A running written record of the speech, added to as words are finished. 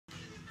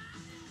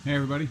Hey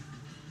everybody,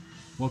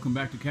 welcome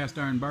back to Cast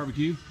Iron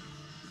Barbecue,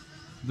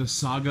 the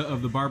saga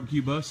of the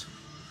barbecue bus.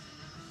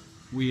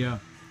 We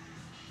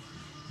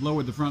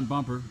lowered the front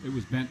bumper. It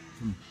was bent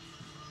from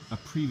a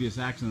previous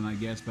accident, I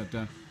guess, but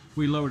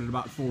we lowered it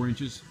about 4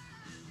 inches.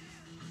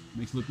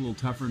 Makes it look a little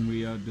tougher, and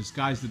we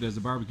disguised it as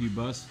a barbecue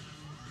bus.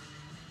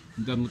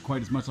 It doesn't look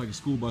quite as much like a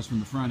school bus from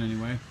the front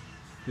anyway.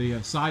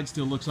 The side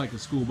still looks like a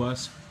school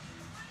bus.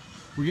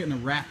 We're getting a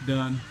wrap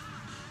done.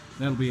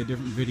 That'll be a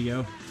different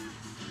video.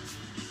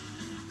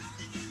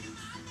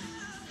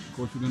 Of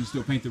course, we're going to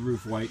still paint the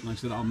roof white. Like I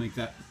said, I'll make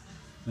that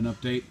an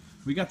update.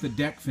 We got the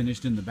deck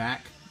finished in the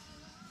back.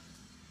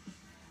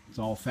 It's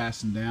all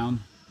fastened down.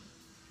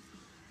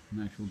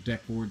 And actual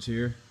deck boards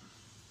here.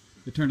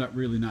 It turned out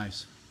really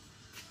nice.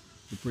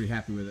 We're pretty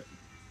happy with it.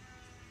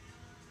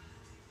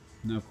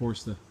 Now, of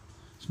course, the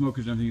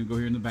smokers and everything will go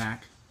here in the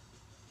back.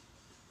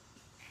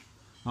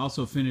 I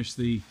also finished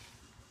the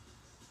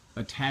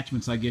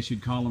attachments, I guess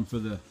you'd call them, for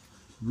the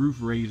roof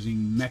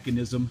raising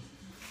mechanism.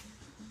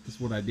 This is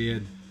what I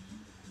did.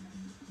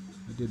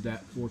 I did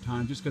that 4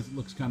 times just because it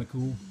looks kind of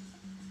cool.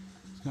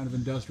 It's kind of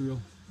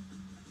industrial.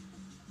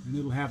 And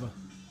it'll have a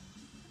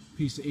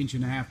piece of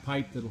 1.5 inch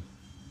pipe that'll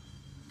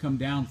come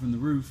down from the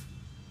roof.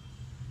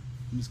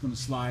 I'm just going to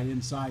slide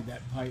inside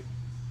that pipe,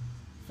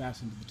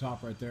 fastened to the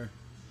top right there.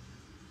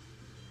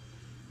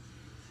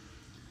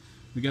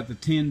 We got the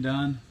tin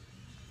done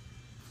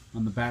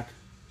on the back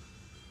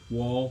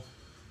wall.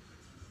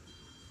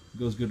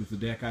 Goes good with the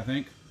deck, I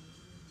think.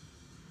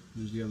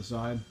 There's the other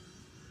side.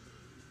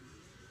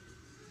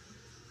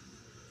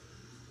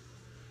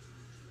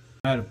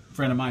 I had a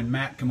friend of mine,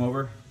 Matt, come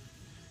over.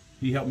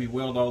 He helped me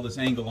weld all this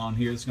angle on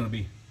here. It's going to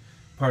be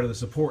part of the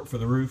support for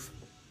the roof.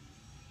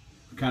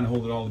 Kind of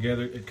hold it all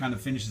together. It kind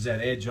of finishes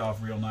that edge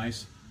off real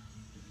nice.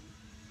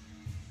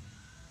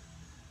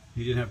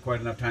 He didn't have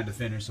quite enough time to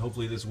finish, so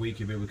hopefully this week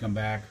he'll be able to come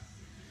back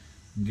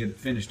and get it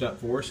finished up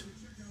for us.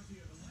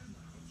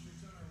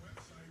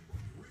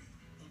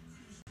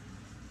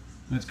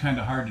 It's kind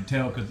of hard to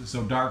tell because it's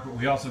so dark, but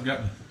we also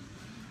got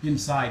the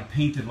inside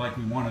painted like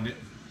we wanted it.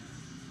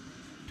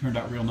 Turned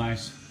out real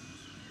nice.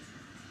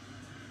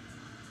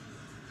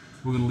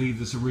 We're going to leave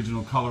this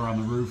original color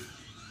on the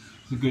roof.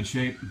 It's in good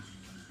shape.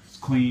 It's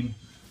clean.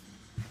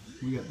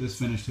 We got this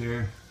finished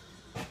here,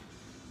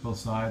 both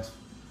sides.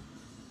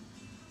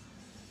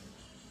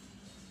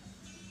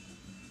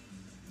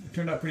 It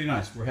turned out pretty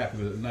nice. We're happy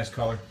with it. Nice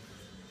color.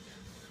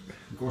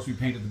 Of course, we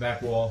painted the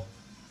back wall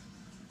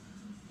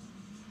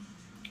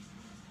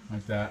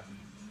like that.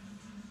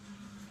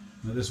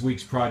 Now, this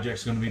week's project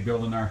is going to be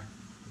building our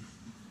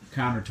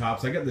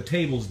countertops. I got the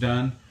tables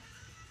done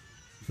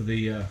for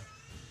the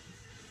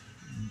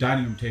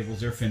dining room tables.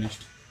 They're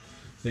finished.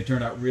 They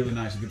turned out really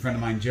nice. A good friend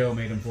of mine, Joe,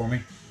 made them for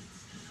me.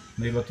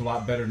 They looked a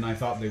lot better than I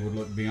thought they would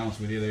look, to be honest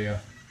with you.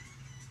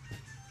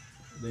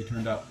 They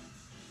turned out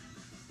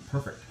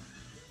perfect.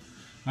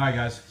 Alright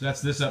guys, so that's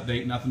this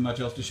update. Nothing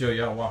much else to show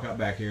you. I'll walk out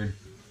back here and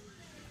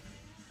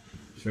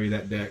show you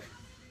that deck.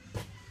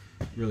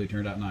 Really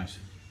turned out nice.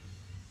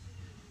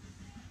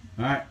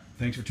 Alright,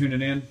 thanks for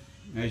tuning in.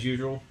 As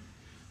usual,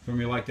 throw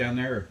me a like down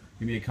there or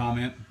give me a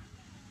comment.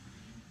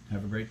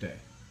 Have a great day.